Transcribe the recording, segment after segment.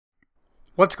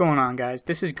What's going on, guys?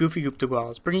 This is Goofy Goop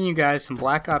Balls, bringing you guys some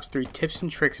Black Ops 3 tips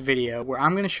and tricks video where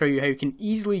I'm going to show you how you can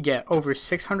easily get over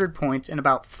 600 points in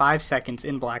about 5 seconds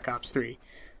in Black Ops 3.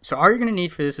 So all you're going to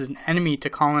need for this is an enemy to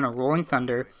call in a Rolling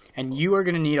Thunder, and you are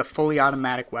going to need a fully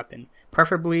automatic weapon,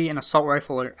 preferably an assault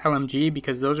rifle or LMG,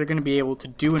 because those are going to be able to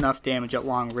do enough damage at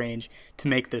long range to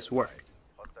make this work.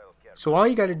 So all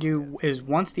you got to do is,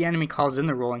 once the enemy calls in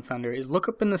the Rolling Thunder, is look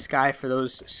up in the sky for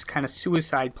those kind of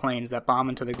suicide planes that bomb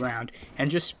into the ground and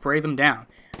just spray them down.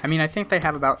 I mean, I think they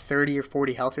have about 30 or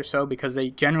 40 health or so, because they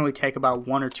generally take about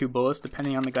 1 or 2 bullets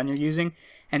depending on the gun you're using,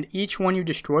 and each one you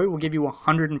destroy will give you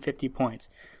 150 points.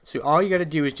 So all you got to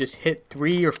do is just hit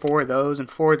 3 or 4 of those,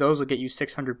 and 4 of those will get you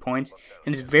 600 points,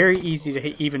 and it's very easy to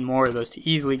hit even more of those to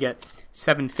easily get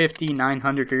 750,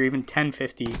 900, or even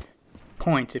 1050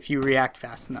 points if you react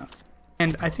fast enough.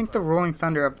 And I think the Rolling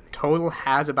Thunder total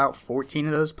has about 14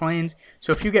 of those planes,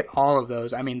 so if you get all of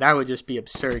those, I mean, that would just be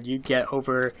absurd. You'd get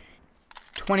over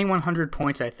 2100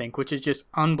 points, I think, which is just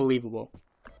unbelievable.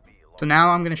 So now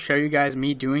I'm going to show you guys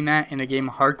me doing that in a game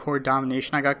of hardcore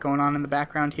domination I got going on in the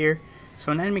background here.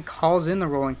 So an enemy calls in the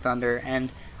Rolling Thunder,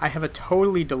 and I have a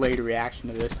totally delayed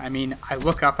reaction to this. I mean, I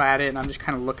look up at it and I'm just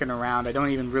kind of looking around. I don't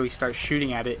even really start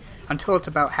shooting at it until it's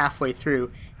about halfway through,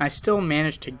 and I still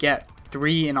manage to get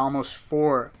 3 and almost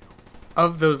 4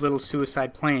 of those little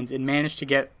suicide planes and managed to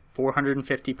get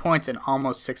 450 points and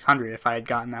almost 600 if I had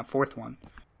gotten that 4th one.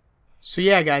 So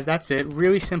yeah, guys, that's it.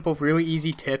 Really simple, really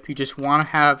easy tip. You just want to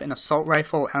have an assault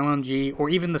rifle, LMG, or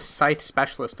even the Scythe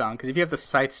Specialist on, because if you have the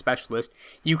Scythe Specialist,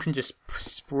 you can just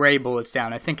spray bullets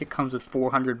down. I think it comes with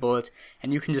 400 bullets,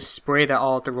 and you can just spray that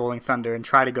all at the Rolling Thunder and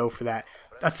try to go for that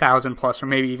 1,000 plus or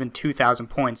maybe even 2,000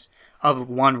 points of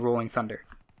one Rolling Thunder.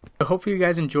 So hopefully you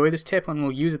guys enjoy this tip, and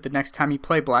we'll use it the next time you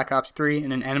play Black Ops 3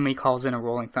 and an enemy calls in a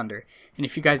Rolling Thunder. And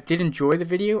if you guys did enjoy the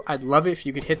video, I'd love it if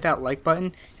you could hit that like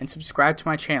button and subscribe to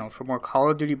my channel for more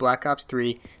Call of Duty Black Ops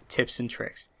 3 tips and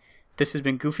tricks. This has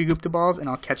been Goofy Goop Balls, and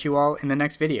I'll catch you all in the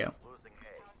next video.